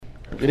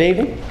Good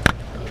evening.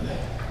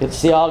 Good to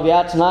see all of you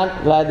out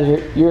tonight. Glad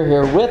that you're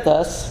here with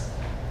us.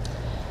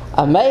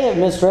 I may have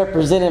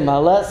misrepresented my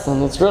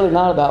lesson. It's really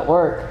not about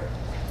work.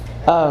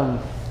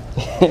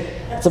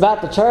 It's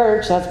about the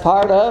church. That's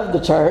part of the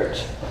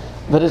church.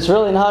 But it's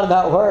really not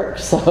about work.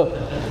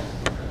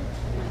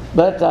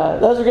 But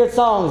those are good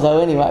songs, though,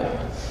 anyway.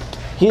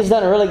 He's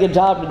done a really good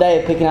job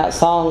today of picking out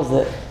songs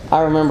that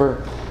I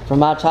remember from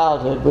my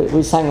childhood.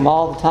 We sang them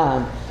all the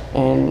time.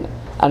 And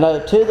I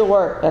know To the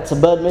Work, that's a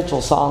Bud Mitchell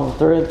song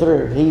through and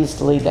through. He used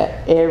to lead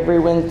that every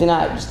Wednesday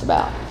night just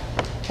about.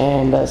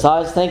 And so I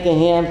was thinking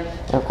him.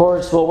 And of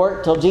course, We'll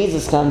Work Till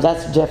Jesus Comes.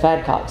 That's a Jeff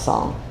Adcock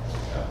song.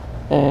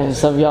 And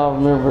some of y'all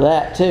remember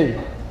that too.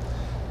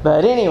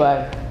 But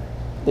anyway,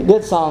 the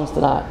good songs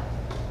tonight.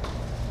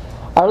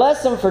 Our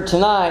lesson for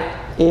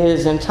tonight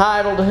is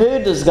entitled,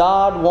 Who Does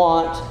God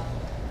Want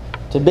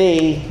to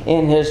Be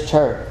in His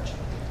Church?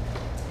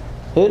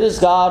 Who does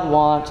God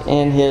want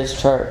in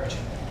His church?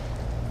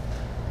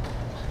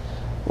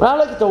 When I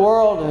look at the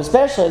world, and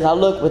especially as I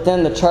look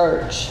within the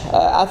church,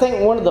 I think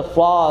one of the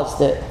flaws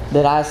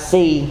that I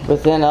see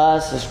within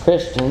us as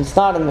Christians,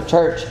 not in the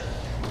church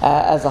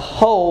as a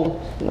whole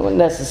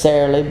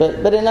necessarily,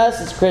 but in us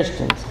as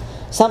Christians,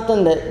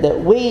 something that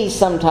we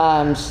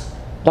sometimes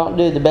don't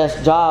do the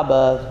best job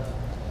of,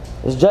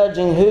 is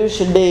judging who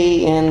should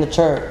be in the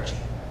church.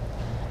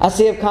 I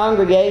see of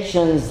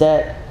congregations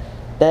that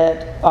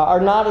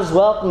are not as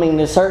welcoming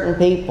to certain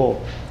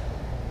people.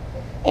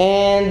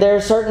 And there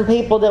are certain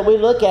people that we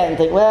look at and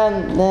think, well,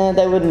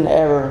 they wouldn't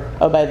ever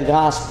obey the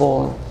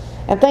gospel.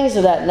 And things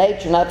of that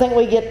nature. And I think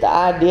we get the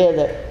idea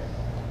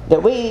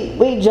that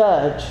we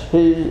judge who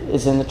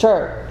is in the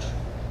church.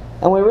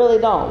 And we really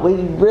don't. We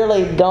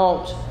really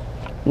don't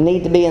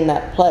need to be in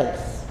that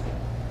place.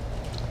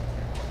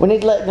 We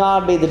need to let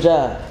God be the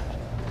judge.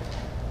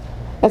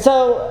 And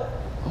so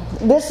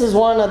this is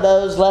one of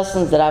those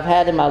lessons that I've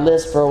had in my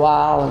list for a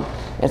while. And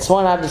it's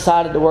one I've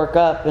decided to work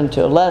up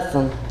into a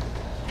lesson.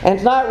 And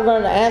tonight we're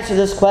going to answer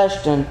this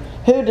question,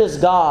 who does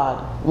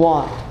God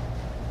want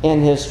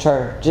in His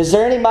church? Is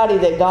there anybody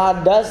that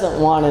God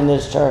doesn't want in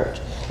His church?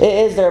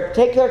 Is there a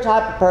particular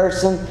type of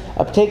person,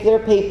 a particular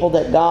people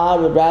that God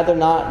would rather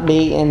not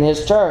be in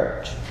His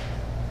church?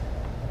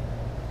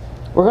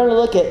 We're going to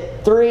look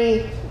at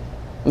three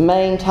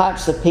main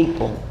types of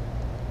people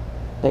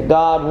that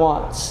God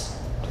wants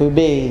to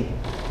be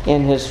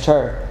in His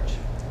church.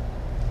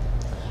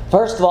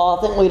 First of all,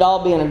 I think we'd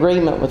all be in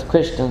agreement with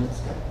Christians.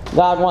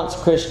 God wants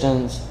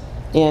Christians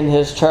in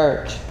His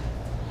church.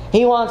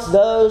 He wants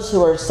those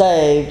who are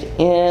saved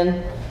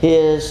in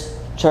His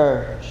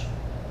church.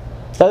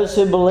 Those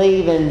who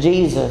believe in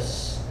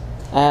Jesus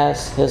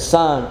as His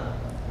Son.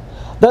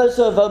 Those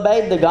who have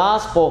obeyed the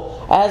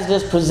gospel as it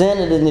is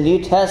presented in the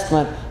New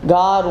Testament.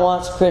 God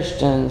wants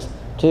Christians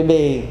to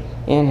be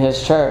in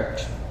His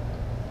church.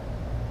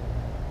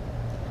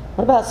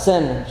 What about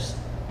sinners?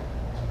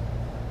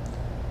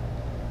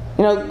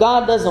 You know,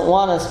 God doesn't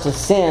want us to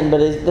sin, but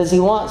does He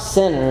want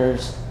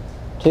sinners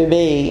to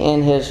be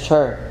in His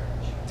church?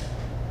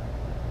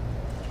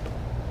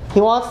 He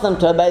wants them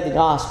to obey the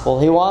gospel.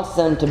 He wants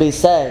them to be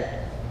saved.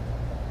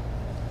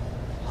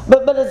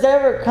 But has there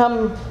ever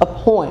come a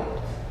point?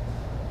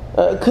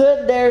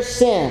 Could their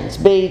sins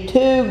be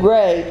too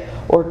great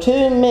or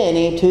too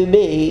many to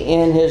be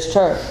in His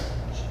church?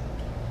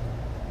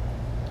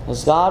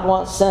 Does God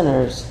want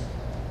sinners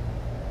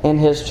in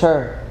His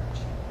church?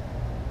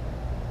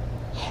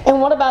 And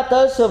what about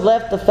those who have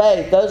left the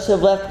faith, those who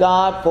have left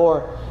God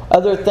for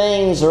other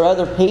things or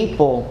other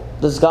people?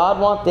 Does God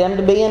want them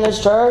to be in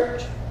His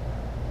church?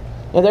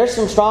 Now, there's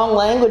some strong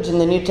language in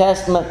the New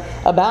Testament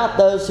about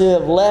those who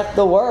have left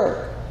the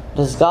Word.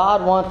 Does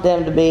God want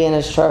them to be in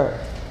His church?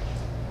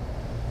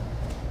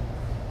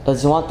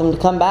 Does He want them to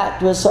come back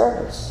to His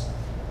service?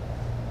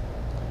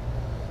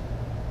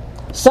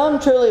 Some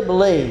truly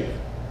believe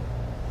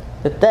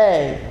that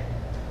they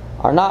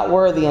are not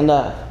worthy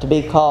enough to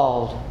be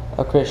called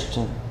a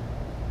Christian.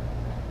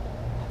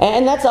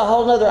 And that's a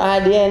whole other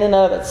idea in and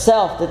of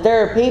itself, that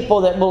there are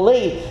people that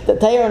believe that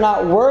they are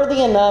not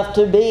worthy enough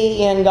to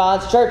be in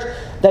God's church.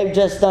 They've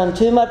just done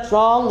too much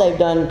wrong. They've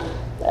done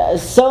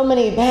so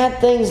many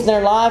bad things in their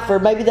life, or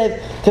maybe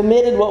they've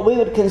committed what we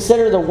would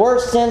consider the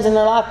worst sins in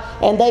their life,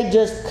 and they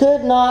just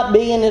could not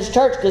be in His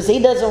church because He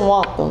doesn't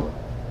want them.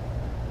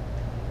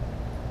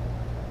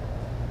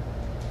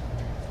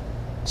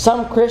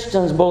 Some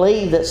Christians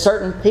believe that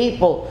certain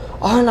people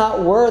are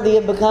not worthy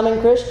of becoming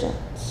Christians.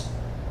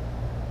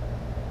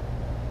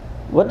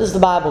 What does the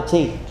Bible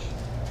teach?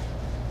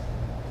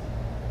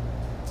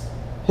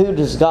 Who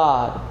does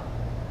God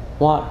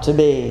want to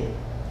be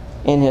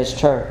in His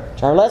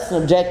church? Our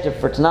lesson objective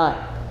for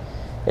tonight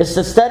is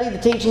to study the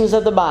teachings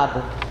of the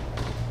Bible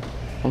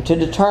and to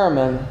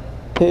determine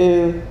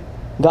who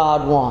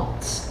God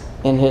wants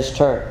in His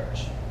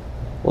church.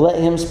 We'll let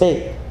Him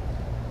speak.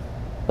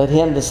 Let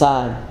Him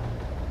decide.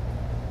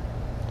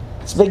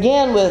 Let's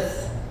begin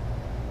with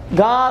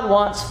God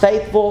wants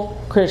faithful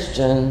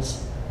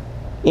Christians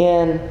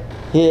in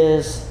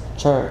His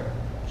church.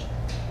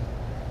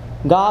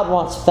 God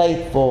wants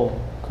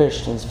faithful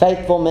Christians,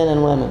 faithful men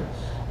and women,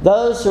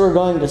 those who are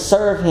going to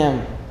serve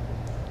Him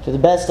to the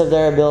best of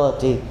their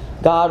ability.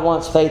 God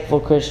wants faithful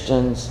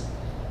Christians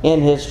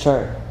in His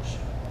church.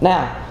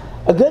 Now,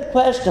 a good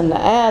question to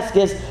ask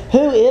is,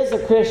 who is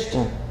a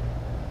Christian?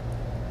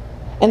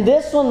 And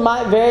this one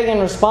might vary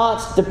in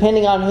response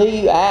depending on who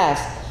you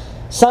ask.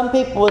 Some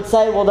people would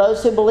say, well,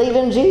 those who believe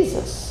in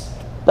Jesus.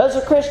 Those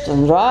are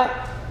Christians,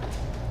 right?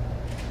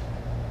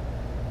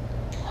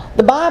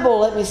 The Bible,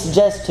 let me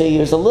suggest to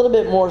you, is a little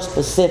bit more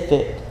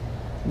specific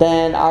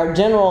than our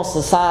general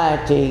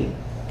society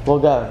will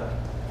go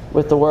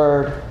with the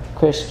word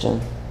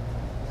Christian.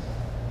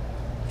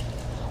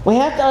 We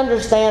have to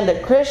understand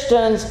that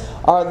Christians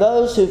are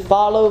those who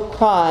follow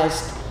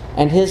Christ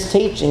and His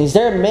teachings.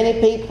 There are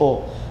many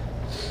people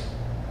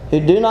who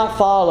do not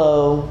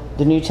follow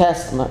the New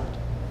Testament.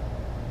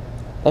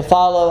 They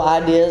follow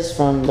ideas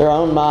from their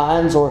own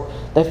minds, or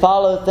they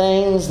follow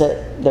things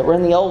that were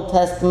in the Old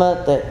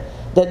Testament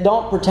that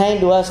don't pertain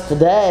to us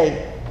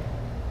today.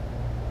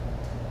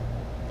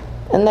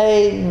 And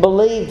they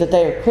believe that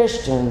they are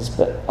Christians,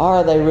 but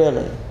are they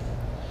really?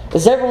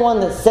 Is everyone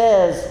that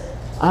says,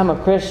 I'm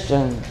a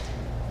Christian,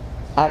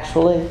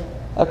 actually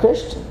a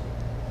Christian?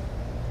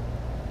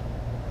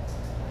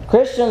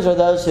 Christians are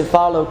those who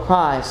follow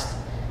Christ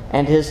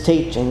and His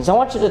teachings. I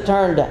want you to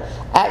turn to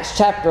Acts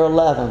chapter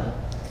 11.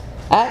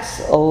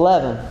 Acts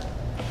 11,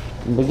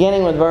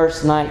 beginning with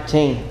verse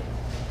 19.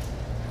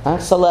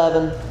 Acts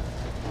 11,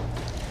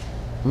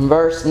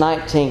 verse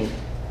 19.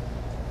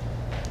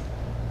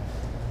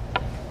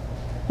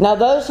 Now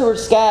those who were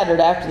scattered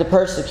after the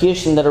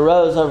persecution that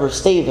arose over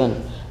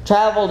Stephen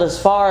traveled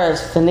as far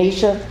as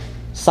Phoenicia,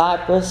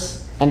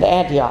 Cyprus, and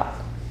Antioch,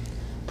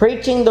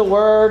 preaching the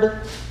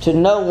word to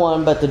no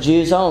one but the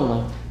Jews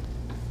only.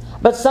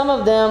 But some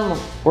of them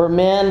were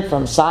men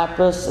from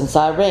Cyprus and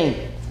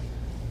Cyrene,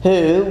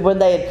 who, when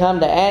they had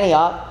come to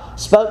Antioch,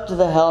 spoke to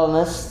the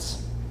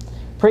Hellenists,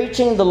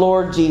 preaching the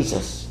Lord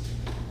Jesus.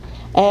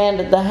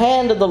 And the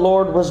hand of the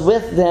Lord was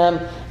with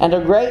them, and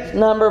a great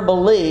number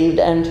believed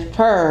and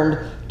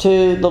turned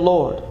to the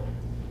Lord.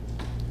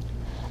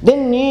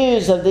 Then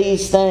news of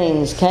these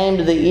things came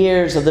to the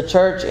ears of the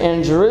church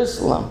in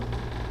Jerusalem.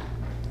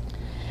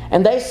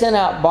 And they sent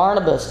out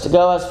Barnabas to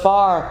go as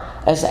far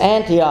as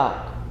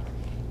Antioch.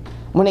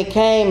 When he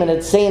came and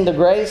had seen the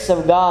grace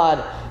of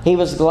God, he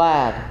was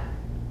glad,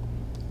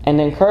 and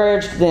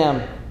encouraged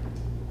them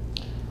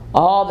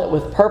all that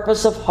with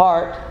purpose of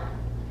heart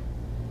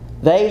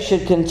they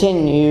should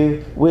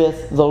continue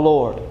with the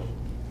Lord.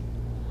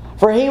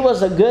 For he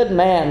was a good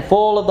man,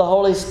 full of the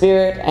Holy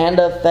Spirit and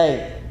of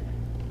faith.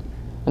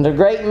 And a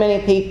great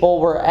many people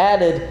were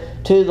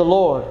added to the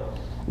Lord.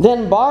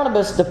 Then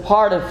Barnabas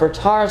departed for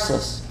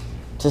Tarsus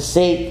to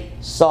seek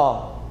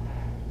Saul,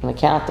 an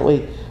account that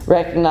we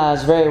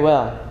recognize very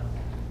well.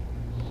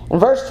 In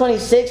verse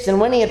 26, and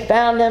when he had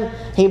found him,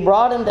 he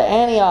brought him to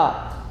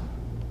Antioch.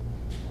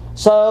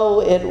 So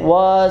it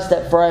was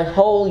that for a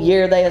whole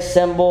year they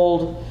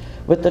assembled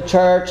with the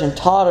church and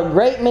taught a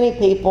great many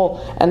people,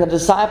 and the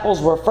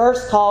disciples were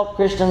first called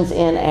Christians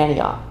in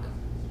Antioch.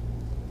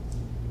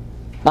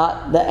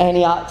 Not the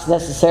Antiochs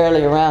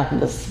necessarily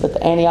around us, but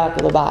the Antioch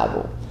of the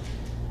Bible.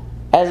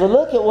 As we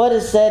look at what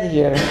is said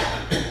here,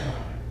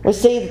 we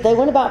see that they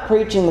went about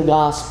preaching the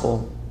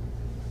gospel.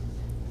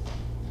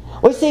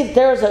 We see that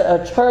there was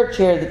a church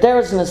here, that there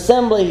was an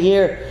assembly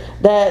here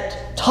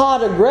that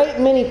taught a great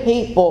many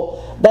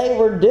people. They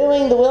were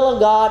doing the will of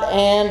God,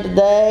 and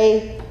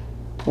they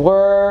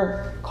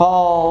were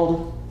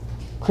called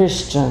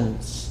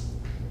Christians.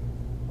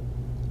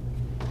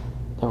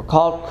 They were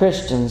called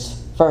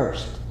Christians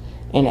first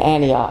in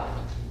Antioch.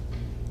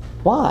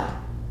 Why?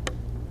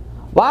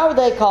 Why were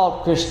they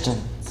called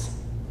Christians?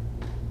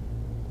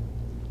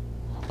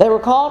 They were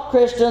called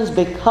Christians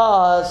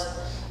because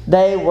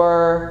they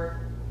were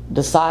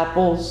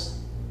disciples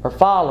or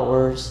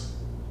followers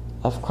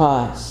of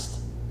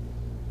Christ.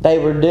 They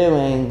were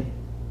doing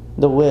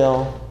the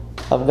will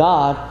of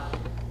God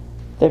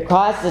that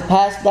Christ had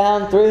passed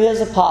down through His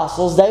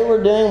apostles. They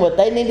were doing what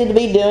they needed to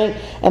be doing,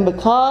 and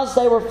because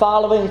they were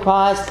following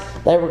Christ,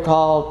 they were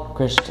called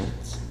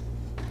Christians.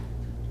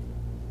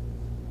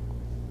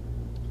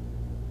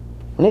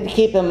 We need to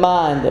keep in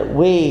mind that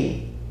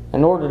we,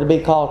 in order to be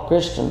called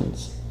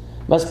Christians,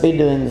 must be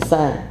doing the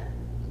same.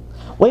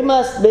 We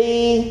must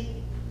be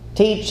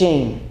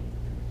teaching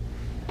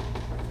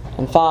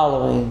and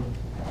following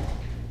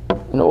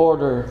in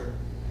order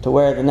to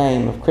wear the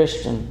name of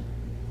Christian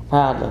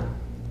proudly.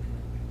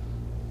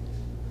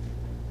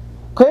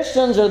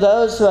 Christians are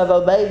those who have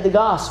obeyed the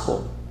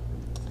gospel.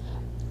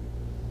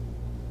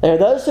 They are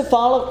those who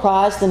follow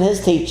Christ and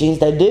His teachings.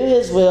 They do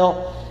His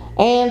will,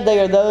 and they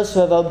are those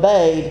who have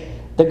obeyed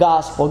the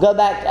gospel. Go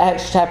back to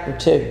Acts chapter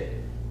 2.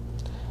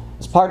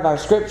 As part of our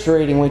scripture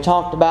reading, we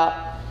talked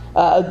about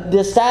the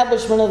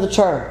establishment of the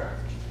church.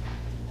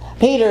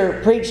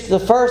 Peter preached the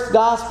first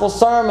gospel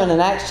sermon in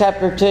Acts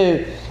chapter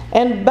 2.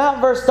 And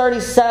about verse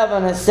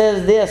 37, it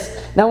says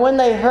this: Now when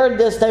they heard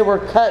this, they were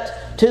cut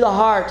to the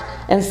heart,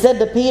 and said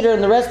to Peter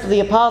and the rest of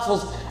the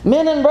apostles,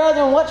 Men and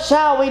brethren, what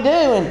shall we do?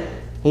 And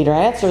Peter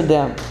answered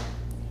them,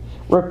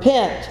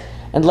 "Repent,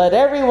 and let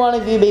every one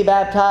of you be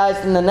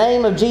baptized in the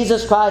name of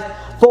Jesus Christ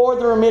for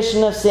the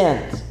remission of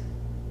sins.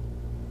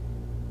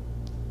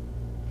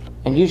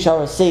 And you shall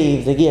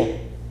receive the gift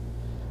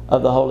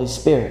of the Holy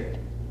Spirit."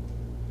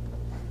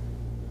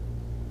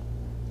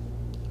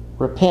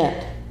 Repent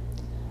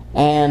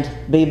and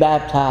be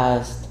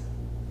baptized.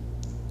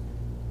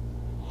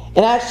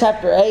 In Acts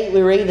chapter 8,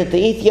 we read that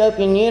the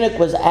Ethiopian eunuch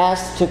was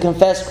asked to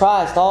confess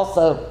Christ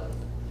also.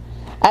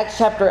 Acts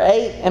chapter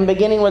 8 and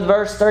beginning with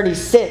verse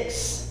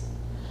 36.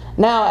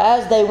 "Now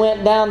as they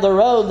went down the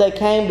road, they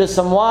came to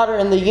some water,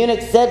 and the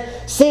eunuch said,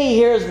 'See,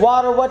 here is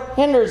water. What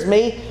hinders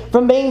me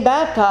from being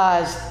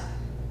baptized?'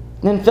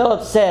 Then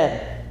Philip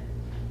said,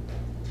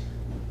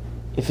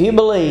 'If you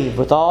believe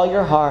with all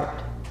your heart,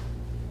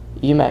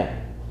 you may.'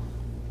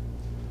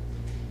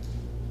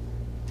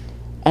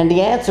 And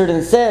he answered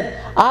and said,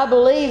 'I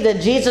believe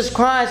that Jesus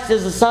Christ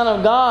is the Son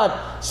of God.'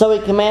 So he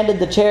commanded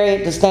the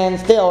chariot to stand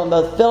still, and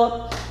both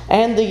Philip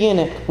and the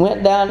eunuch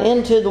went down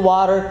into the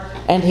water,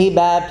 and he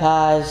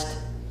baptized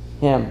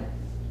him."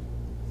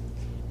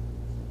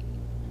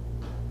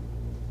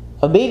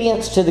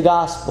 Obedience to the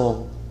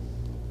gospel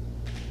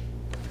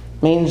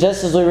means,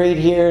 just as we read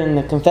here in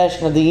the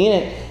confession of the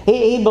eunuch,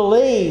 he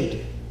believed.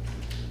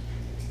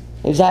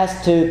 He was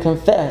asked to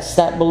confess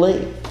that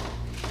belief.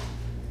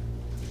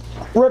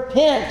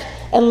 "Repent,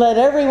 and let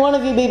every one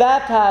of you be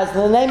baptized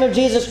in the name of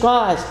Jesus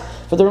Christ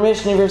for the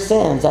remission of your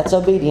sins." That's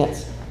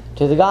obedience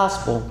to the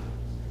gospel.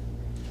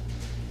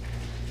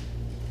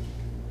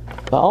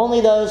 But only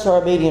those who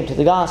are obedient to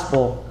the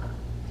gospel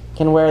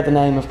can wear the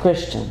name of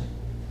Christian.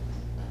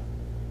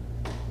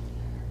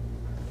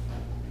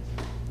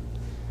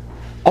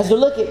 As we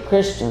look at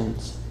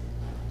Christians,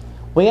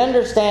 we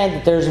understand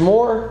that there's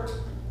more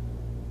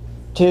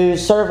to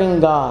serving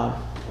God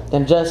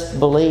than just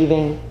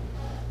believing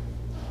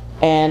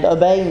and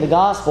obeying the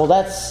gospel.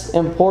 That's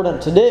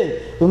important to do.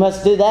 We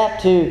must do that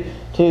to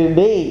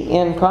be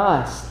in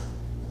Christ.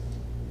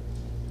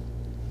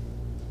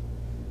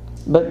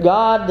 But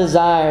God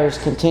desires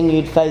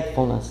continued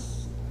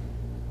faithfulness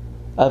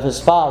of His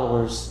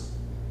followers.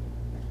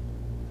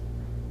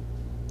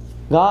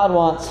 God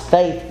wants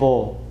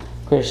faithful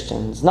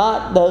Christians,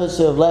 not those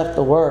who have left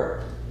the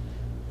Word,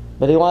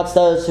 but He wants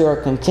those who are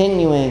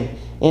continuing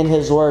in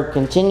His Word,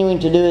 continuing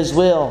to do His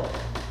will.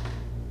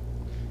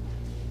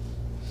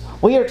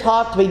 We are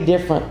taught to be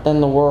different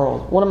than the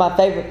world. One of my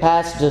favorite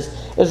passages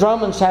is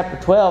Romans chapter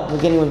 12,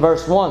 beginning with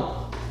verse 1.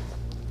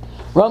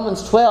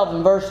 Romans 12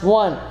 and verse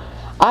 1.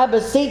 "I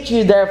beseech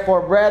you, therefore,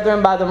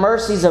 brethren, by the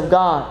mercies of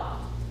God,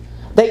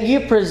 that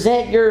you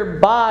present your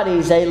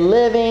bodies a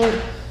living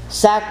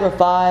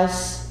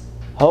sacrifice,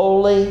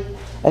 holy,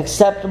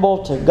 acceptable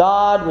to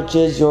God, which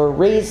is your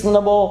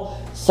reasonable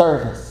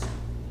service.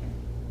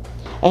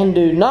 And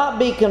do not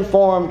be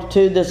conformed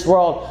to this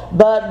world,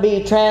 but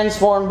be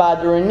transformed by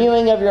the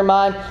renewing of your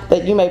mind,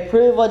 that you may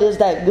prove what is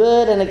that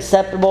good and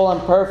acceptable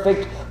and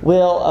perfect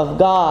will of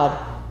God."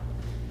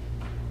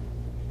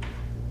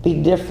 Be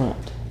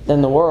different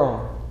than the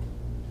world.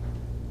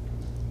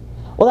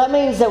 Well, that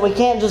means that we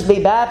can't just be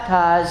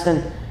baptized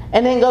and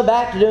then go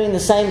back to doing the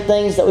same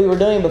things that we were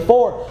doing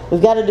before.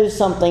 We've got to do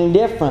something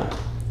different.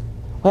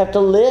 We have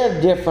to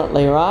live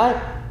differently, right?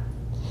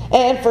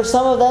 And for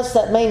some of us,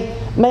 that may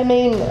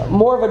mean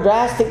more of a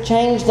drastic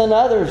change than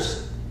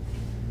others.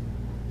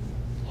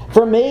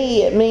 For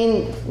me, it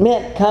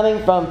meant coming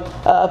from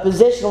a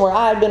position where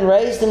I had been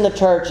raised in the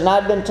church and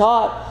I'd been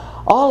taught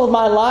all of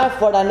my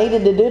life what I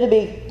needed to do to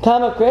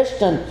become a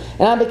Christian.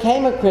 And I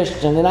became a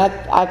Christian, and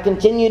I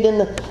continued in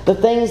the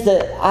things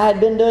that I had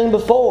been doing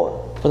before,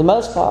 for the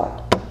most part.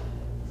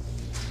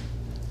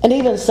 And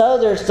even so,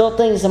 there are still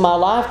things in my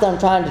life that I'm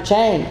trying to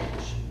change.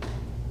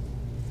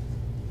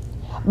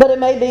 But it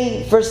may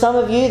be for some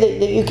of you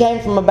that you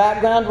came from a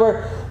background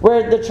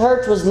where the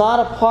church was not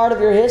a part of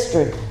your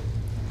history.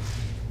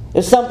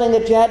 It's something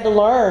that you had to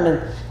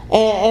learn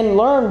and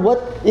learn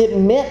what it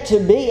meant to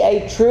be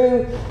a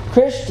true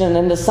Christian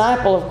and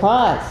disciple of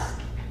Christ.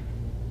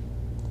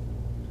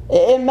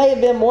 It may have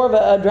been more of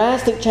a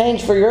drastic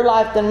change for your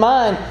life than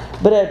mine,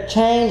 but a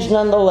change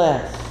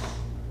nonetheless.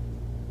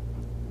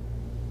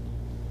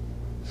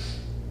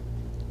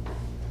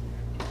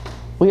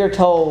 We are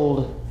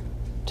told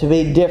to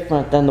be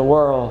different than the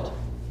world.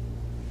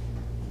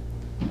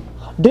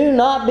 Do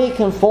not be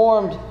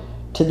conformed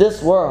to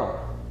this world.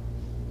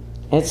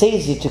 And it's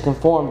easy to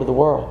conform to the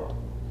world.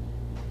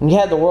 When you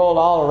have the world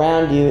all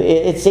around you,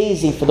 it's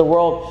easy for the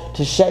world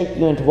to shape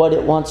you into what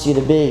it wants you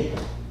to be.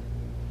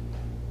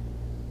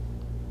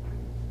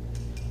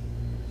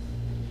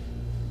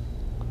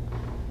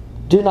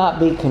 Do not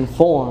be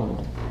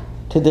conformed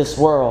to this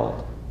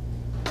world,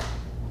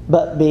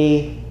 but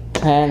be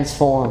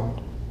transformed.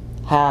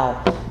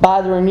 How?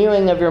 By the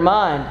renewing of your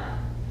mind.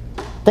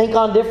 Think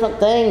on different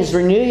things.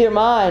 Renew your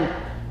mind,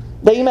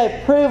 that you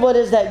may prove what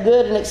is that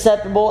good and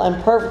acceptable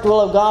and perfect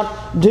will of God.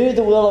 Do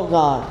the will of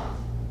God.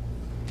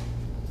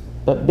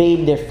 But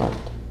be different.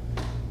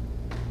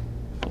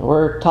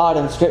 We're taught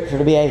in Scripture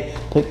to be a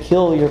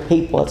peculiar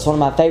people. It's one of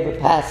my favorite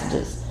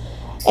passages.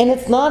 And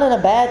it's not in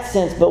a bad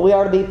sense, but we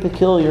are to be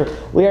peculiar.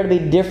 We are to be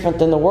different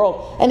than the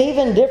world. And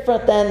even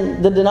different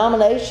than the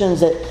denominations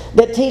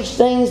that teach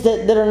things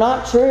that are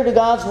not true to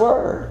God's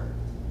Word.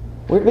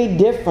 We're to be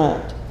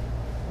different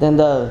than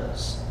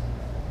those.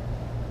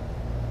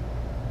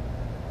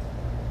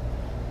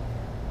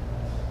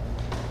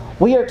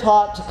 We are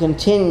taught to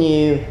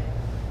continue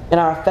in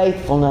our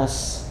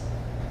faithfulness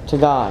to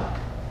God.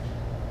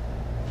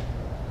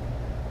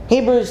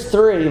 Hebrews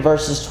 3,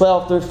 verses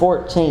 12 through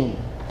 14.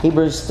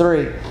 Hebrews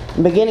 3,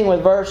 beginning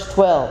with verse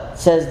 12,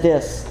 says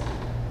this: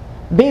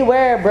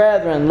 Beware,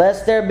 brethren,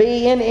 lest there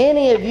be in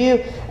any of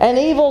you an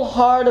evil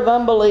heart of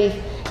unbelief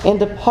in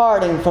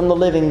departing from the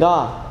living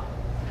God.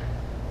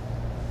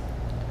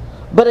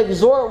 But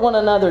exhort one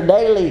another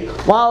daily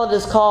while it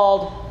is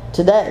called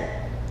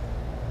today,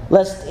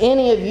 lest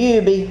any of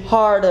you be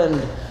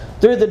hardened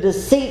through the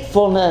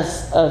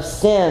deceitfulness of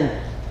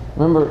sin.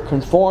 Remember,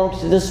 conformed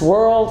to this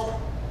world?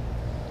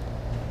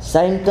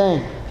 Same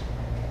thing.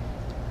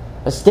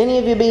 Lest any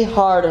of you be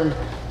hardened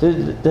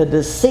through the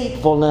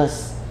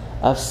deceitfulness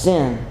of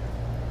sin.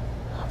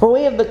 For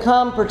we have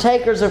become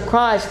partakers of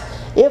Christ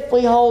if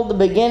we hold the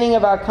beginning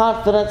of our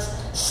confidence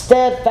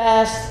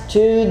steadfast to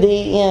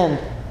the end.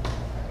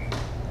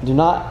 Do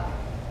not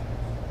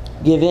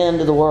give in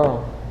to the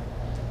world.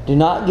 Do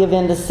not give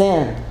in to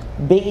sin.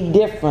 Be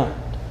different.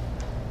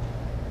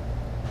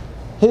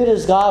 Who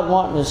does God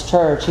want in His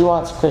church? He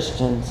wants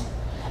Christians.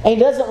 And He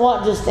doesn't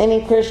want just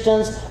any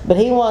Christians, but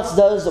He wants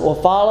those that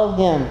will follow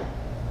Him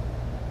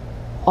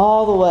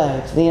all the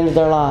way to the end of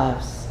their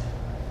lives.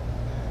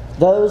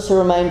 Those who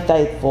remain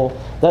faithful.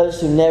 Those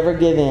who never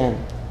give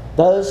in.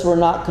 Those who are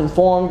not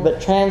conformed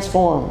but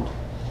transformed.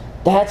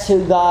 That's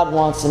who God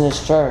wants in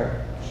His church.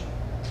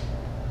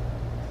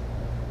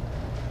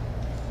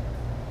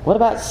 What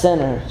about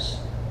sinners?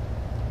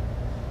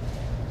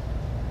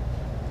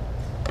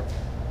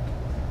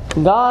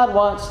 God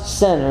wants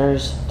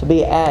sinners to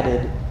be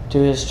added to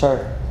His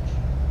church.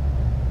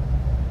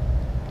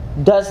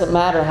 Doesn't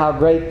matter how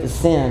great the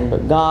sin,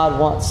 but God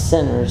wants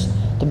sinners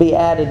to be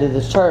added to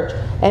the church.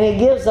 And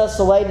He gives us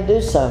a way to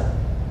do so.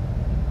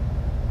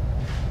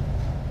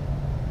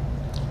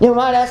 You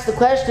might ask the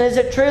question, is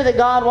it true that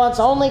God wants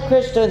only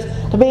Christians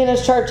to be in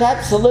His church?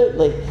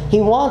 Absolutely.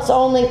 He wants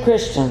only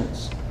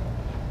Christians.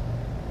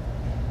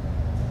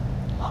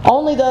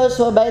 Only those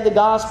who obey the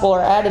gospel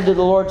are added to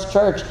the Lord's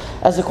church,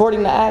 as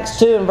according to Acts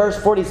 2 and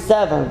verse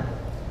 47.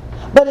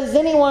 But is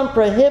anyone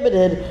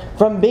prohibited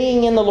from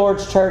being in the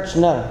Lord's church?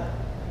 No.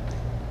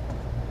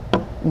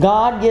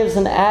 God gives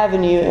an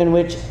avenue in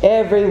which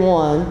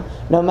everyone,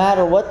 no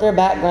matter what their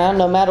background,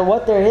 no matter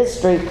what their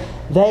history,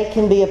 they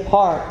can be a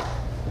part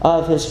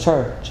of His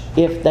church,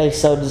 if they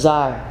so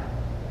desire.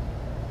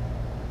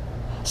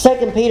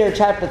 2 Peter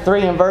chapter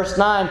 3 and verse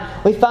 9,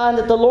 we find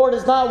that the Lord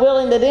is not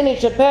willing that any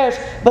should perish,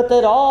 but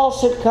that all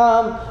should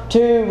come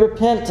to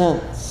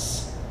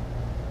repentance.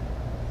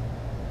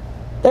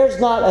 There's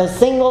not a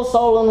single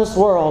soul in this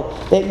world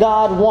that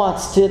God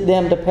wants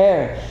them to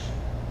perish.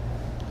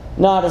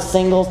 Not a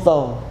single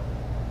soul.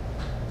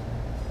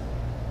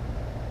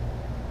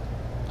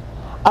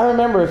 I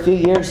remember a few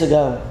years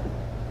ago,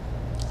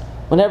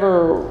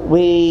 whenever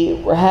we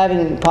were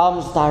having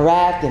problems with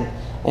Iraq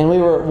and we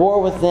were at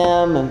war with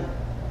them, and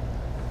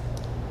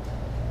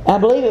I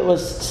believe it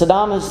was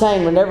Saddam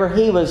Hussein, whenever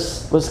he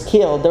was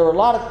killed, there were a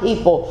lot of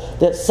people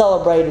that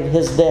celebrated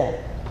his death.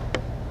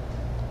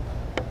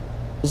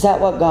 Is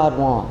that what God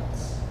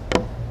wants?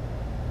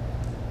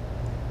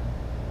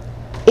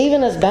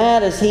 Even as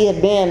bad as he had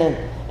been,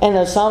 and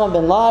Osama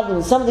bin Laden,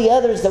 and some of the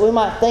others that we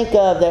might think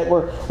of that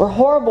were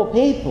horrible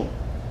people,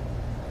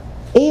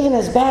 even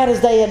as bad as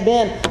they had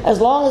been,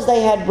 as long as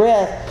they had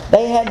breath,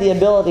 they had the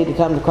ability to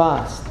come to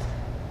Christ.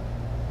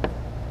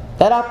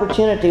 That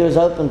opportunity was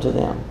open to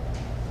them.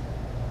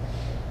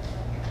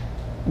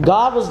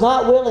 God was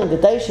not willing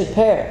that they should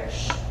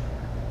perish.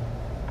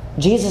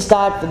 Jesus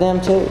died for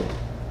them too.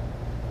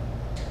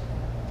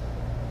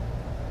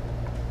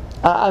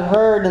 I've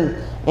heard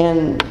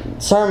in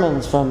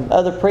sermons from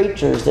other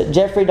preachers that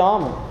Jeffrey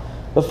Dahmer,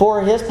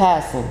 before his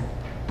passing,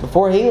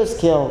 before he was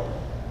killed,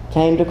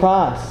 came to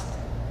Christ,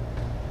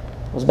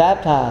 was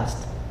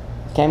baptized,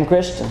 became a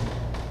Christian.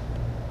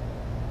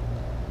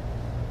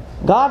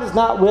 God is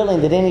not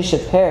willing that any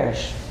should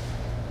perish,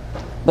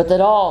 but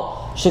that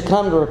all should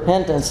come to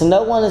repentance, and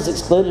no one is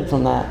excluded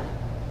from that.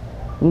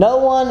 No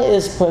one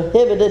is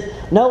prohibited,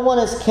 no one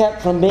is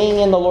kept from being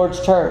in the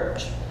Lord's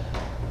church.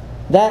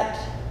 That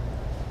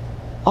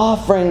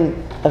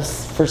offering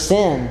for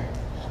sin,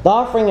 the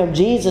offering of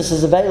Jesus,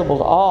 is available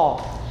to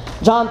all.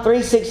 John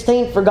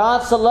 3:16, for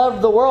God so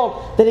loved the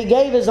world that He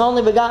gave His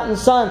only begotten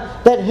Son,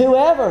 that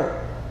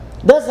whoever,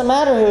 doesn't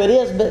matter who it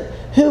is, but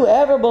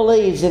whoever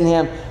believes in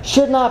Him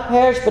should not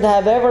perish but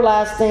have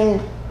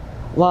everlasting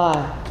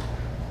life.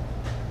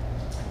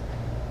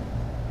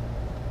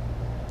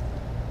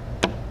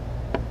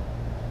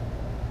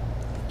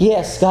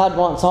 Yes, God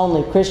wants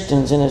only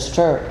Christians in His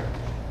church,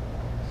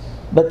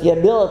 but the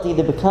ability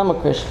to become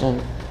a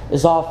Christian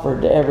is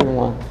offered to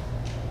everyone.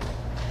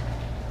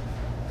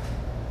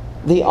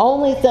 The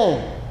only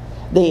thing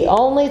the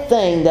only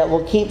thing that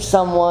will keep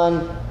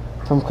someone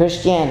from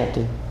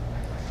Christianity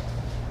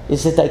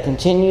is that they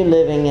continue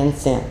living in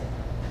sin.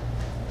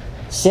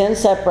 Sin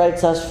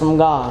separates us from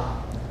God.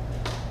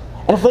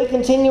 And if we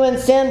continue in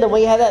sin, then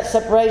we have that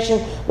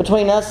separation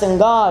between us and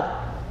God.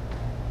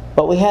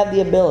 But we have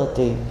the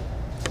ability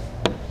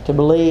to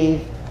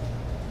believe,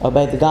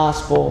 obey the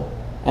gospel,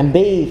 and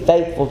be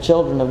faithful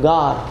children of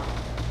God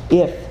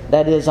if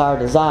that is our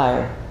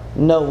desire.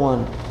 No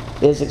one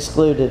is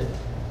excluded.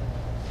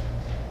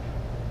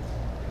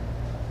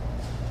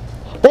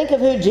 Think of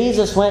who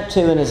Jesus went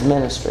to in His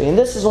ministry. And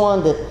this is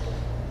one that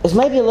is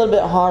maybe a little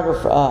bit harder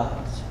for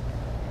us,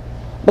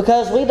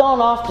 because we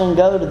don't often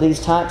go to these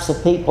types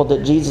of people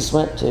that Jesus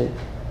went to.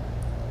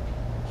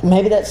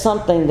 Maybe that's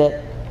something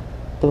that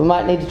we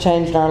might need to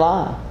change in our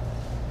life.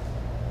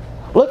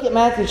 Look at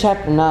Matthew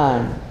chapter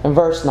 9 and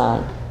verse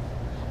 9.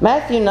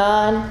 Matthew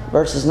 9,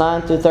 verses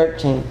 9 through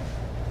 13.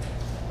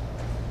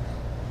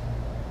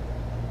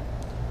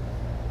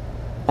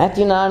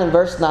 Matthew 9 and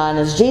verse 9.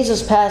 As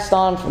Jesus passed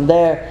on from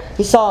there,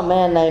 He saw a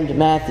man named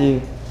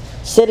Matthew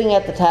sitting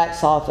at the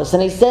tax office.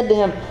 And He said to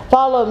him,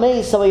 "Follow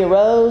me." So he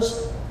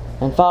arose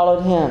and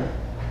followed Him.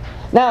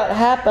 Now it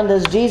happened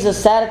as Jesus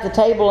sat at the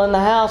table in the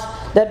house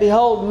that,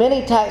 behold,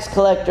 many tax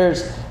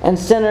collectors and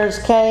sinners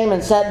came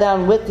and sat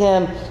down with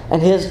Him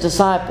and His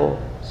disciples.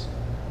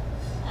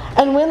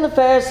 And when the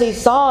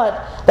Pharisees saw it,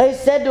 they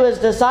said to His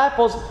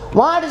disciples,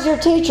 "Why does your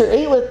teacher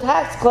eat with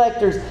tax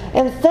collectors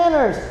and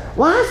sinners?"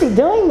 Why is He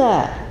doing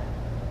that?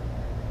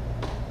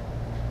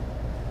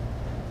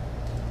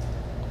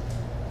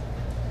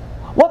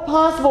 What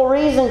possible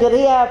reason could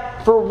He have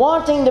for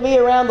wanting to be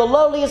around the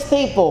lowliest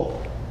people?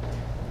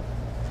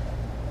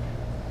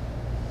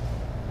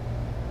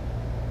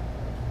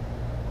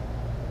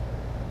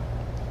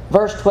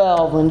 Verse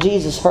 12, when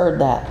Jesus heard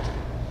that,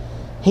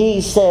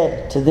 He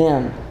said to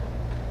them,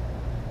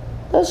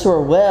 "Those who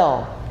are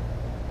well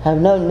have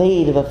no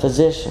need of a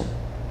physician,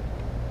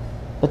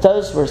 but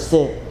those who are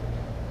sick.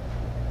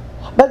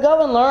 But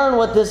go and learn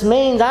what this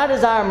means. I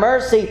desire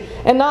mercy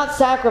and not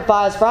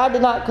sacrifice, for I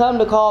did not come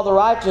to call the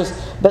righteous,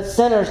 but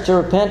sinners to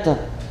repentance."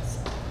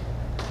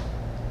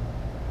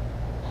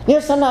 You know,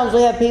 sometimes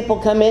we have people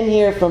come in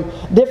here from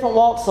different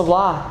walks of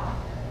life.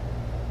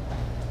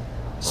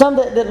 Some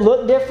that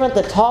look different,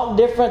 that talk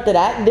different, that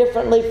act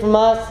differently from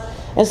us.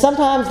 And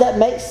sometimes that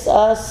makes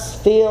us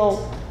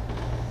feel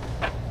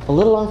a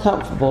little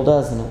uncomfortable,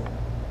 doesn't it?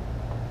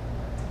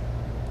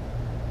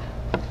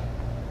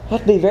 We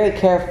have to be very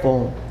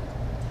careful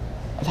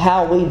of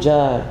how we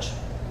judge.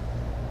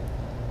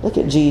 Look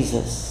at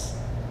Jesus.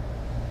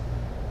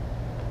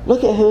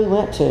 Look at who He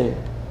went to.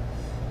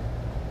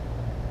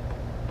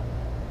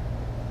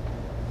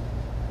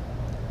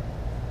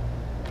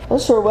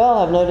 Those who are well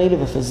have no need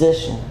of a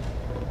physician.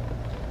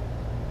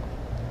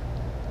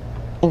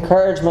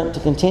 Encouragement to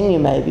continue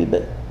maybe,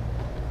 but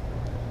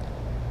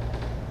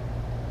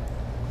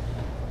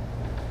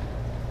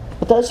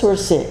those who are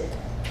sick,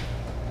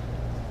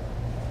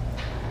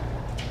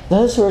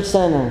 those who are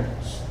sinners,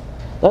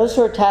 those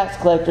who are tax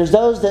collectors,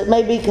 those that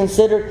may be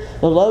considered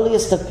the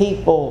lowliest of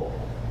people,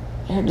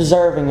 they're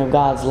deserving of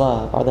God's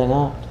love, are they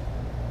not?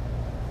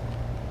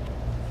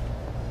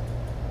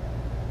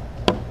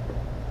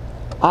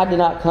 I did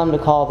not come to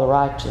call the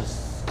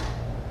righteous,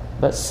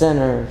 but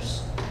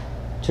sinners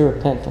to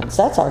repentance.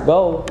 That's our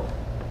goal.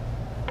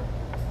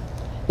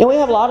 You know, we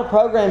have a lot of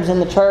programs in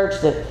the church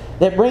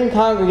that bring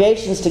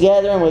congregations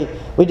together, and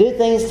we do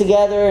things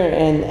together,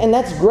 and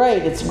that's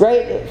great. It's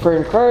great for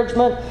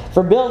encouragement,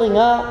 for building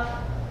up.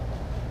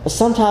 But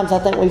sometimes I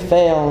think we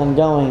fail in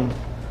going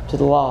to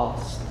the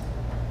lost.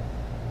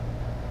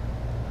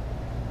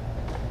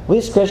 We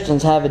as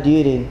Christians have a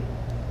duty.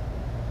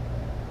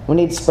 We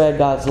need to spread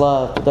God's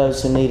love to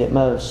those who need it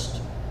most.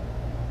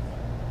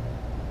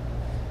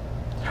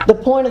 The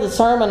point of the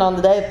sermon on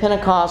the day of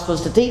Pentecost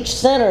was to teach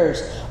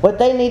sinners what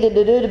they needed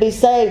to do to be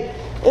saved.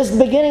 It's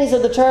the beginnings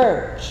of the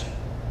church.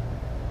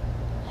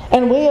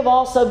 And we have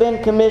also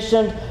been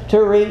commissioned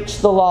to reach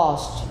the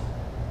lost.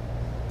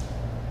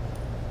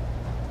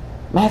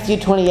 Matthew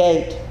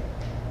 28,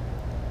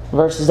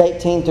 verses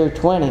 18 through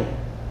 20.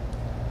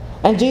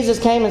 And Jesus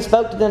came and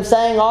spoke to them,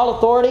 saying, "All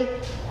authority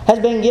has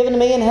been given to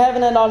me in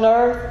heaven and on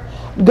earth.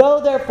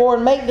 Go therefore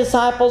and make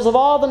disciples of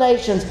all the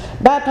nations,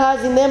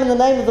 baptizing them in the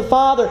name of the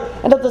Father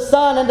and of the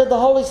Son and of the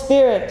Holy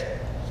Spirit,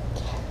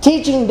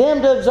 teaching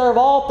them to observe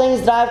all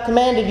things that I have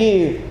commanded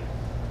you.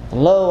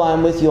 And lo, I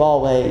am with you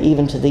always,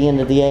 even to the end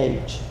of the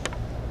age."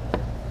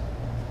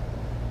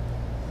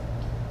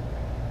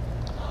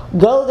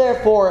 Go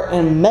therefore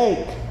and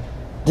make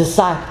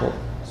disciples.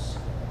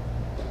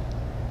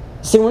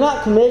 See, we're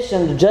not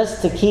commissioned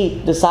just to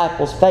keep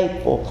disciples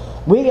faithful.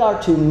 We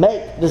are to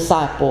make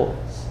disciples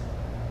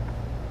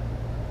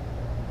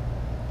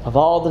of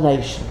all the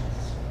nations,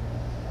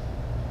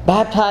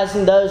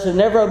 baptizing those who've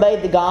never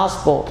obeyed the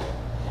gospel,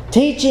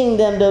 teaching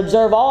them to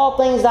observe all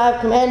things I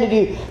have commanded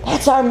you.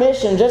 That's our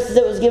mission. Just as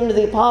it was given to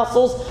the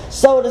apostles,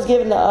 so it is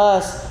given to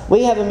us.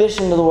 We have a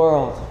mission to the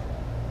world.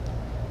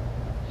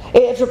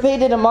 It's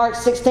repeated in Mark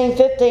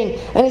 16:15.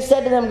 And He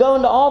said to them, "Go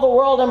into all the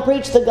world and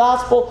preach the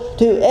gospel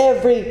to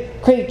every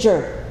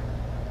creature."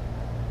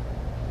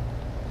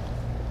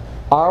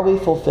 Are we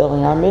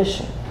fulfilling our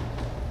mission?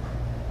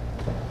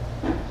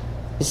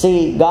 You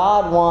see,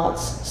 God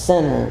wants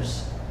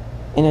sinners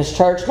in His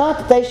church. Not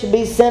that they should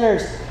be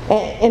sinners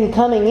in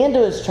coming into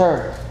His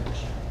church,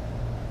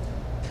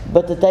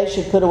 but that they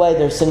should put away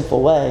their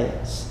sinful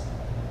ways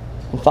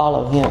and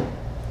follow Him.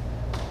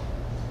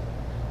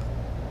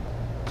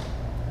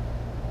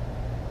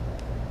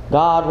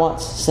 God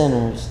wants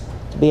sinners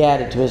to be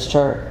added to His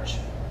church.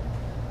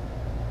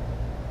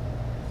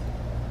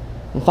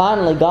 And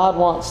finally, God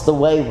wants the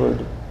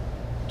wayward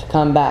to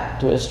come back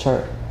to His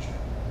church.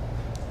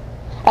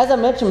 As I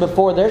mentioned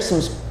before, there's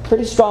some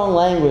pretty strong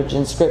language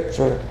in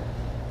Scripture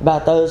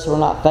about those who are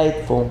not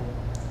faithful.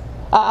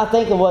 I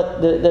think of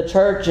what the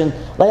church in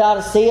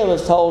Laodicea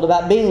was told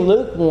about being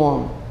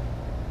lukewarm.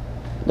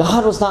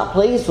 God was not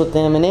pleased with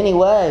them in any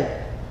way.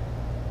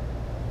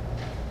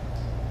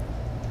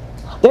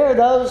 There are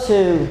those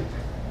who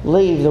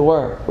leave the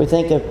work. We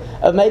think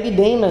of maybe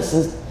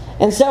Demas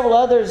and several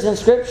others in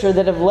Scripture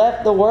that have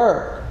left the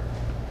work.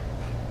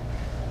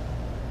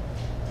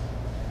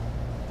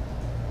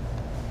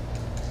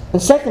 In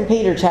 2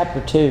 Peter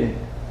chapter 2,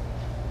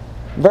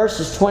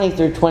 verses 20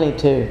 through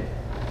 22,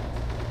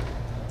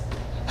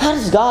 how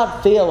does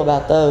God feel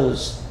about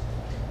those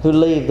who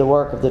leave the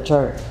work of the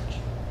church?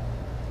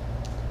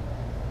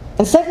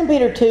 In 2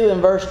 Peter 2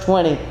 and verse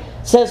 20, it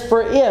says,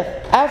 "For if,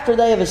 after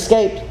they have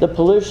escaped the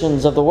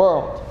pollutions of the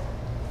world,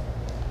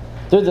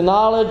 through the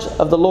knowledge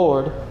of the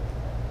Lord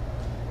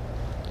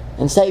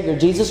and Savior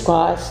Jesus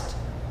Christ,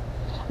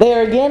 they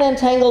are again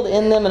entangled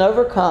in them and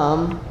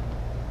overcome,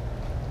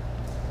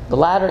 the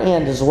latter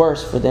end is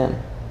worse for them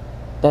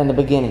than the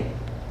beginning."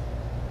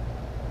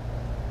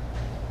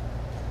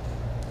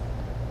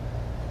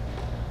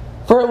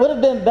 For it would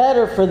have been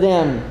better for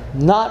them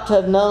not to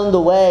have known the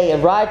way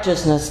of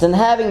righteousness than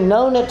having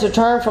known it to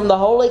turn from the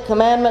holy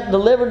commandment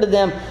delivered to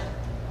them.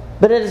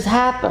 But it has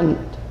happened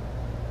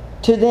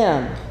to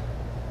them.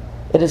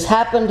 It has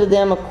happened to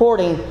them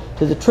according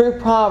to the true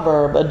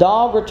proverb, "A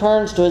dog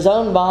returns to his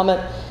own vomit,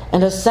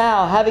 and a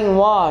sow, having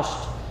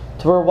washed,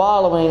 to her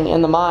wallowing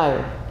in the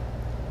mire."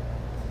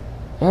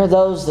 There are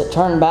those that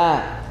turn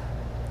back.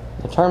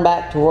 They turn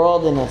back to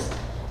worldliness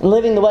and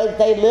living the way that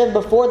they lived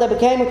before they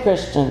became a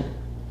Christian.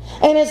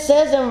 And it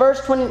says in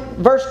verse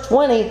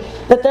 20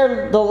 that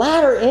the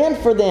latter end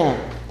for them,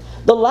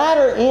 the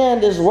latter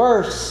end is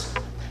worse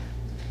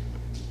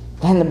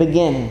than the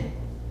beginning.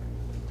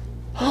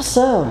 How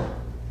so?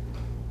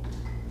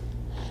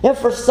 If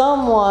for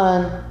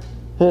someone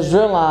who has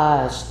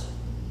realized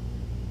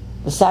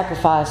the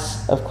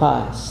sacrifice of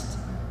Christ,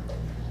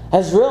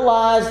 has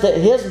realized that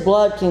His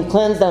blood can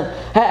cleanse them,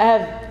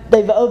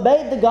 they've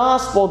obeyed the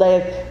gospel, they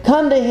have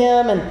come to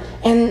Him,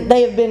 and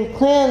they have been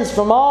cleansed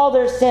from all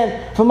their sin,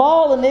 from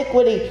all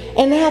iniquity,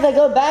 and now they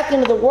go back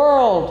into the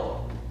world.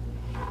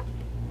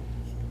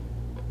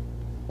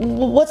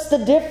 What's the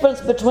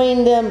difference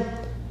between them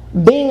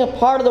being a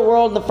part of the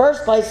world in the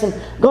first place and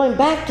going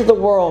back to the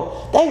world?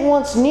 They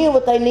once knew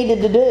what they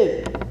needed to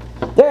do.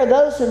 There are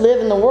those who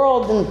live in the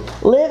world and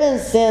live in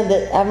sin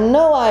that have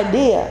no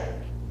idea.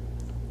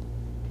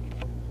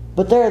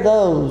 But there are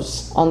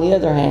those, on the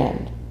other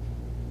hand,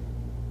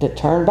 that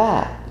turn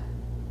back.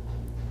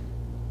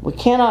 We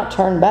cannot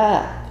turn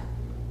back.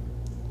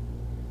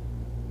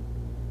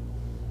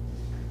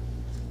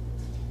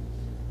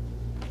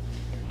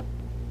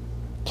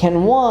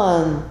 Can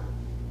one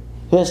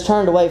who has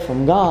turned away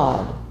from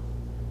God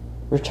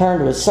return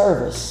to His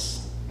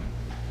service?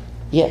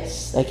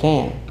 Yes, they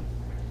can.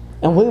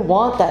 And we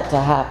want that to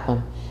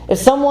happen. If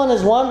someone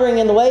is wandering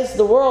in the ways of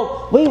the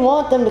world, we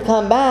want them to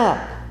come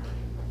back.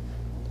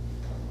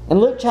 In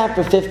Luke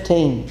chapter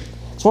 15,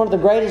 it's one of the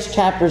greatest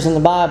chapters in the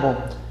Bible.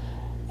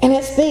 And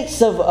it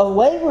speaks of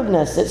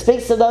waywardness. It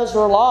speaks of those who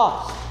are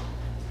lost.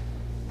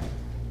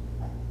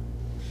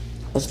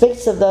 It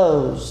speaks of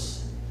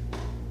those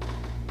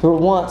who were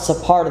once a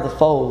part of the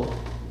fold,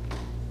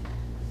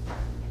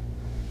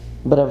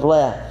 but have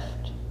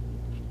left.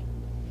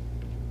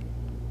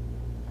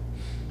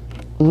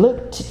 In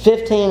Luke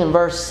 15 and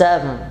verse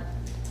 7,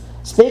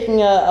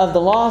 speaking of the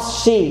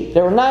lost sheep,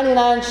 there were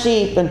 99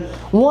 sheep and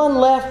one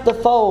left the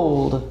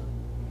fold.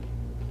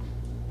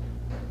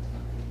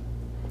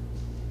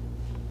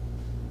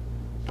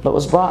 But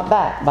was brought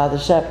back by the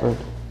shepherd.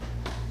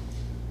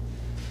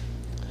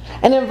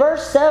 And in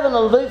verse 7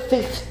 of Luke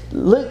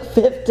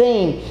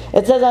 15,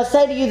 it says, "I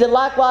say to you that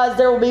likewise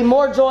there will be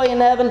more joy in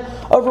heaven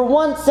over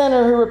one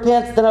sinner who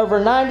repents than over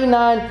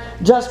 99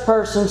 just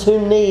persons who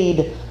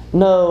need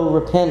no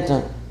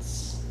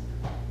repentance."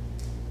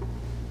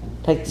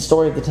 Take the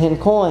story of the 10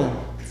 coins.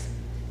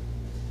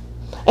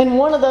 And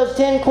one of those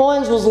 10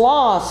 coins was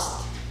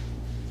lost.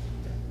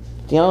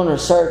 The owner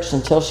searched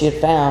until she had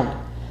found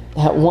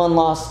that one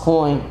lost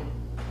coin.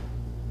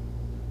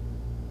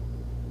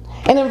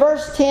 And in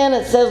verse 10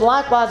 it says,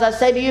 "Likewise I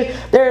say to you,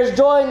 there is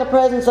joy in the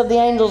presence of the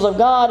angels of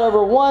God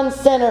over one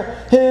sinner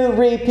who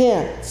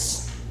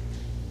repents."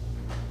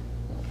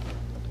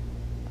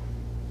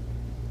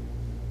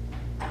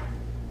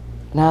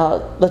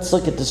 Now, let's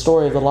look at the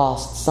story of the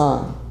lost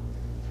son.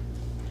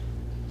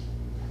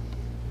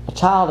 A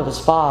child of his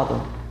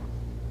father.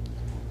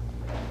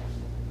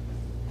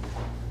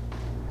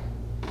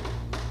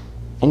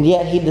 And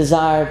yet he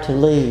desired to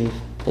leave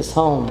his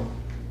home.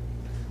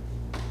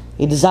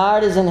 He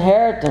desired his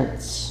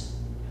inheritance.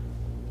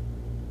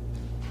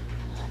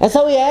 And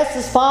so he asked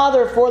his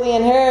father for the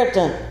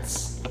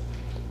inheritance.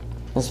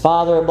 His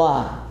father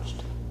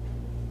obliged.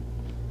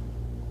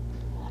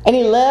 And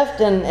he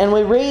left, and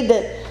we read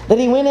that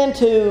he went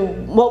into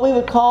what we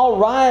would call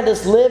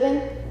riotous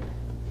living.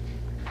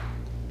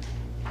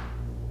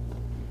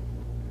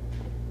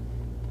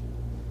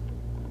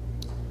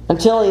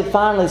 Until he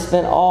finally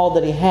spent all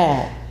that he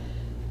had.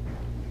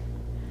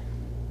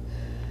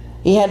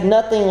 He had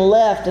nothing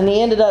left, and he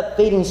ended up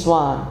feeding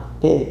swine,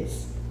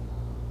 pigs.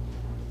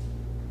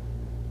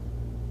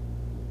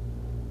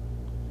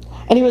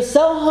 And he was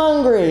so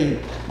hungry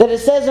that it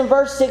says in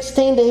verse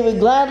 16 that he would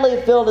gladly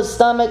have filled his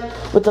stomach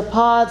with the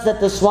pods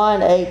that the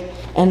swine ate,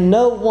 and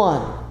no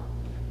one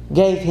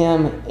gave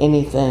him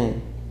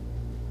anything.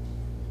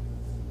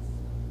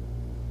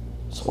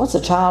 So once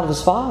a child of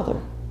his father.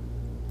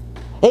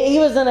 He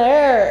was an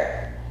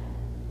heir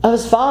of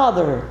his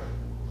father.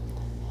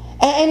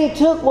 And he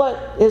took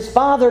what his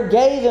father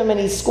gave him and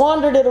he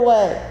squandered it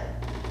away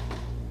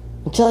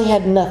until he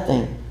had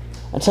nothing,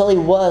 until he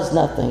was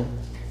nothing.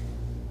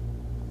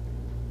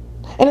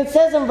 And it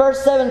says in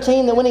verse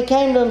 17 that when he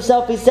came to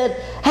himself, he said,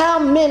 "How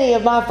many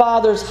of my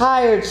father's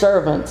hired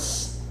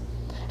servants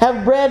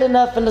have bread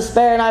enough and to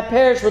spare, and I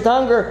perish with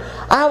hunger?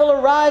 I will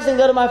arise and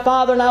go to my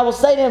father, and I will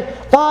say to him,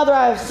 Father,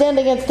 I have sinned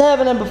against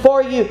heaven and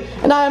before you,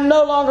 and I am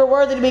no longer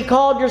worthy to be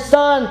called your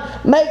son.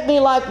 Make me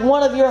like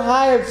one of your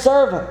hired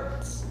servants."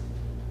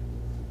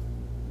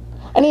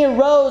 And he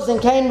arose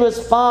and came to his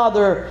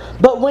father.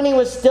 But when he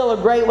was still a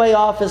great way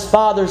off, his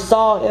father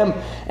saw him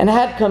and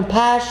had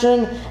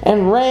compassion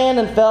and ran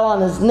and fell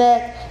on his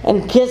neck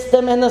and kissed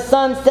him. And the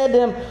son said to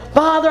him,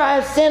 "Father, I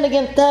have sinned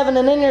against heaven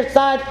and in your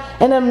sight,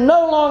 and am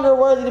no longer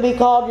worthy to be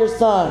called your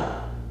son."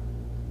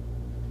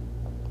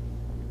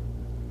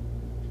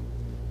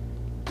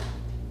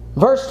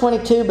 Verse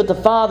 22, but the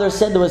father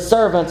said to his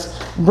servants,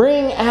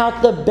 "Bring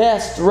out the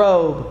best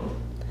robe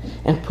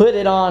and put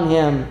it on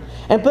him,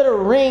 and put a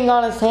ring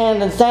on his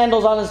hand and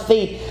sandals on his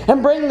feet,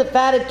 and bring the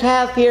fatted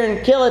calf here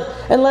and kill it,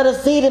 and let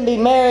us eat and be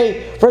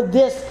merry. For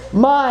this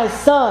my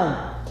son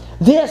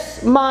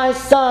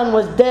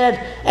was dead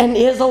and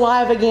is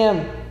alive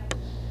again.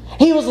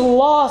 He was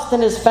lost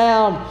and is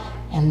found."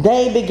 And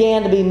they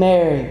began to be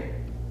merry.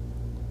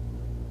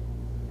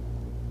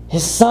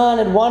 His son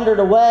had wandered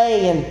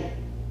away, and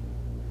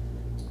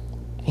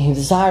he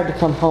desired to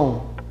come home.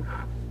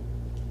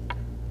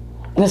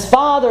 And his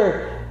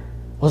father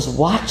was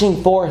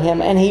watching for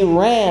him, and he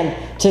ran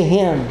to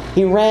him.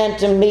 He ran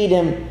to meet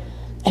him,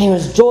 and he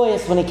was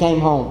joyous when he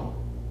came home.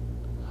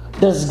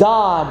 Does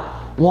God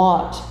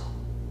want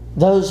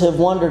those who have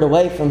wandered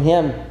away from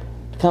him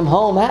to come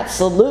home?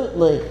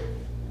 Absolutely.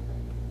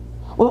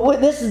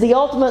 This is the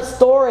ultimate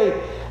story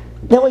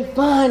that we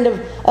find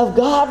of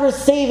God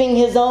receiving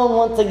his own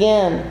once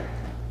again.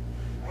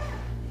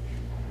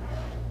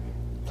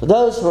 For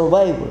those who are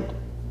wayward,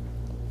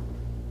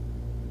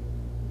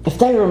 if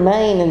they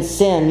remain in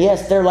sin,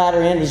 yes, their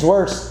latter end is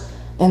worse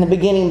than the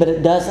beginning, but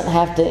it doesn't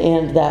have to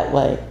end that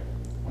way.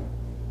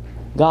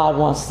 God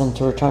wants them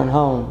to return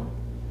home,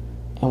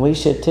 and we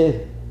should too.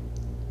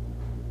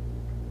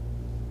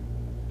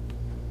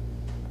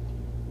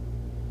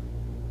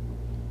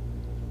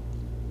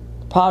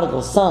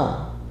 Prodigal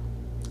son,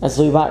 as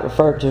we might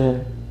refer to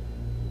him.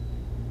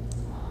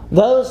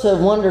 Those who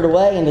have wandered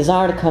away and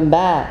desire to come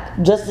back,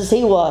 just as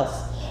he was,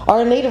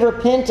 are in need of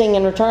repenting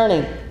and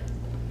returning.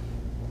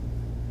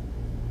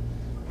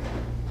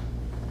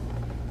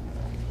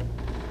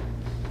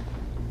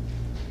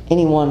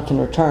 Anyone can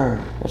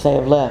return if they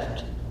have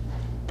left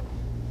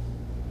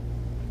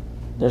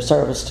their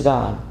service to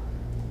God.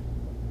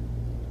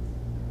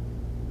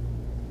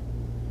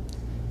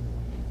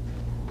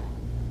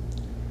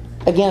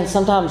 Again,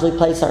 sometimes we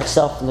place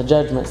ourselves in the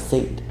judgment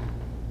seat.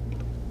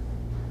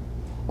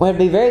 We have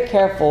to be very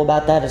careful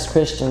about that as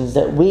Christians,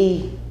 that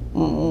we're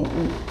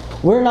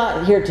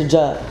not here to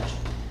judge.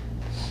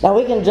 Now,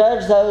 we can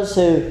judge those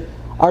who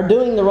are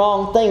doing the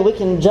wrong thing. We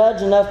can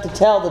judge enough to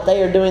tell that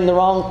they are doing the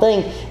wrong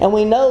thing, and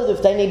we know that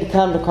if they need to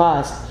come to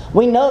Christ.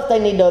 We know if they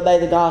need to obey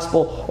the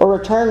gospel or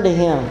return to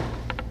him.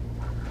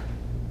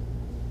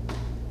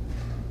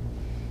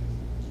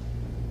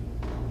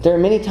 There are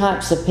many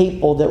types of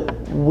people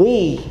that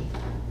we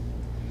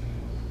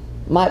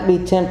might be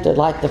tempted,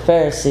 like the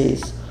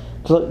Pharisees,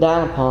 to look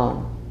down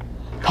upon.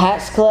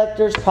 Tax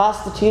collectors,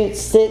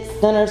 prostitutes, sick,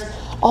 sinners,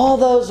 all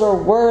those are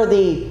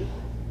worthy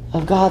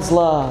of God's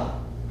love.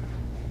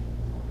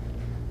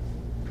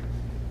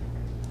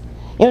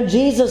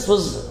 Jesus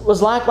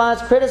was likewise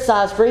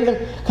criticized for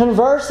even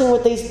conversing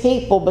with these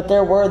people, but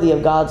they're worthy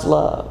of God's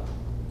love.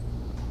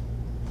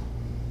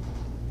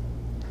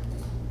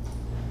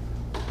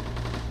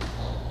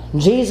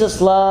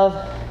 Jesus' love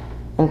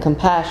and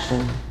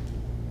compassion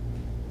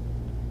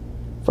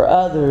for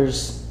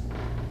others.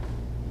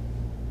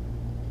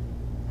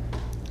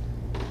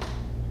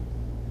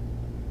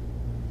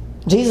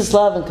 Jesus'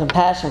 love and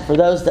compassion for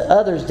those that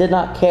others did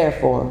not care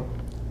for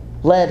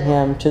led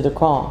him to the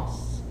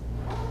cross,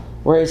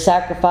 where he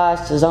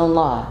sacrificed his own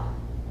life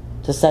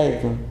to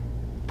save them.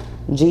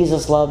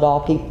 Jesus loved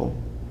all people.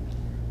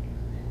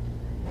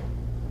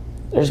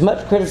 There's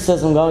much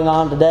criticism going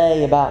on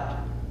today about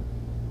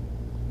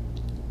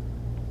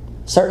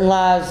certain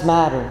lives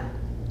matter.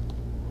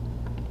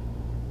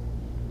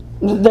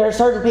 There are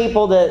certain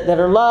people that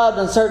are loved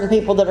and certain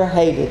people that are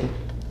hated.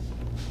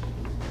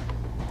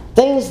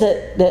 Things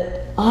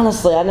that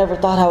honestly I never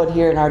thought I would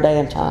hear in our day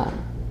and time.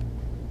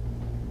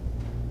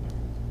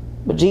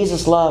 But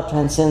Jesus' love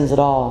transcends it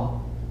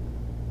all.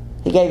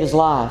 He gave His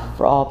life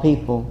for all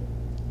people.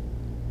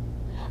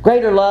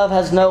 Greater love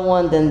has no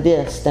one than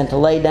this, than to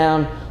lay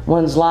down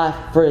one's life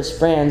for his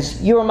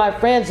friends. You are my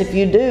friends if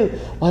you do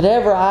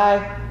whatever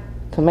I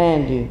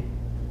command you.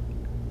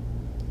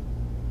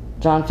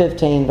 John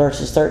 15,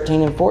 verses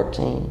 13 and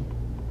 14.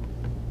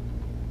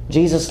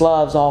 Jesus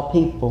loves all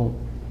people.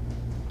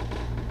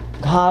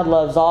 God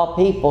loves all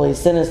people. He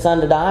sent His Son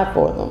to die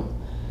for them.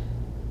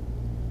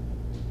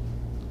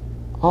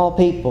 All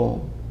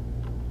people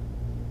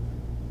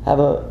have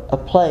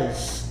a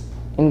place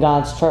in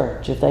God's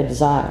church if they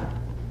desire.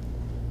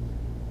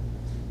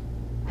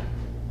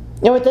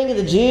 You know, we think of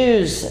the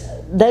Jews.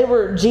 They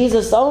were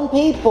Jesus' own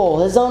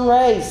people, His own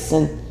race,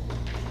 and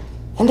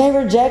they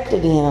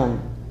rejected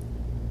Him.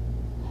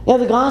 You know,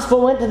 the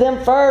gospel went to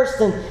them first,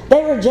 and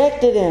they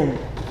rejected Him.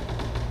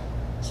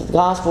 So the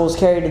gospel was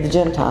carried to the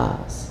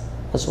Gentiles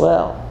as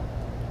well.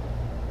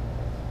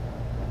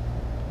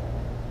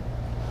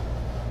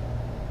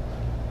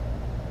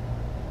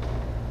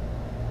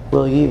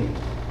 Will you?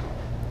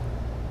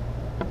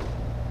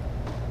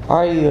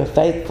 Are you a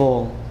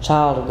faithful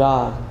child of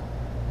God?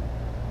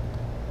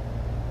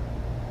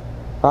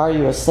 Or are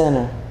you a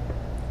sinner?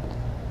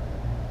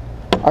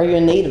 Are you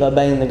in need of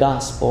obeying the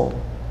gospel?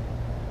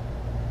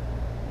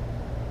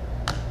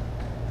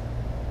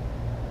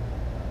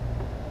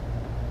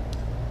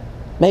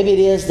 Maybe it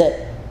is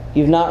that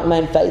you've not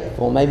remained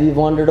faithful. Maybe you've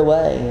wandered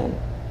away and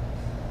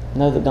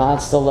know that God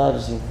still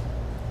loves you.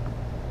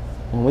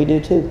 And we do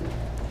too.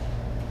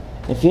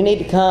 If you need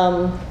to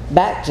come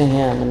back to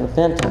Him in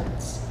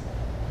repentance,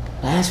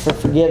 ask for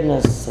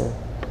forgiveness,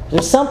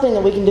 there's something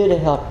that we can do to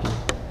help you.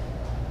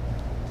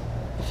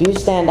 If you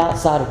stand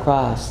outside of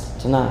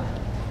Christ tonight,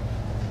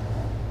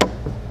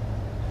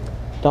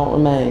 don't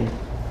remain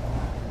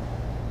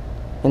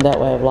in that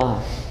way of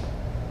life.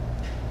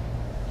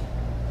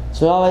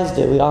 So we always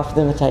do. We offer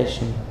the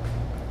invitation.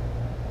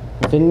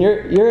 If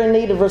you're in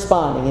need of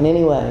responding in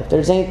any way, if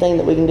there's anything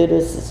that we can do to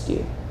assist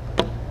you,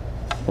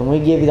 then we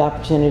give you the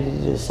opportunity to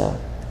do so.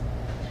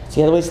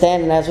 Together we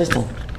stand and as we stand.